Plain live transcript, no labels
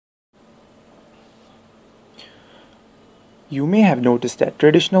You may have noticed that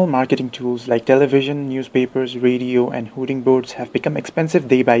traditional marketing tools like television, newspapers, radio, and hoarding boards have become expensive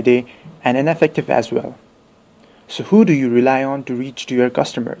day by day and ineffective as well. So, who do you rely on to reach to your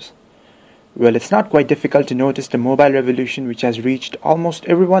customers? Well, it's not quite difficult to notice the mobile revolution which has reached almost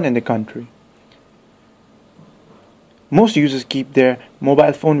everyone in the country. Most users keep their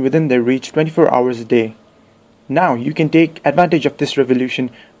mobile phone within their reach 24 hours a day. Now, you can take advantage of this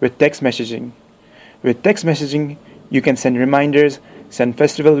revolution with text messaging. With text messaging, you can send reminders, send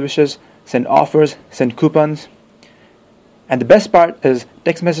festival wishes, send offers, send coupons. And the best part is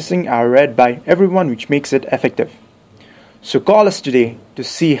text messaging are read by everyone, which makes it effective. So call us today to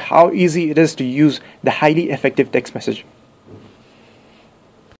see how easy it is to use the highly effective text messaging.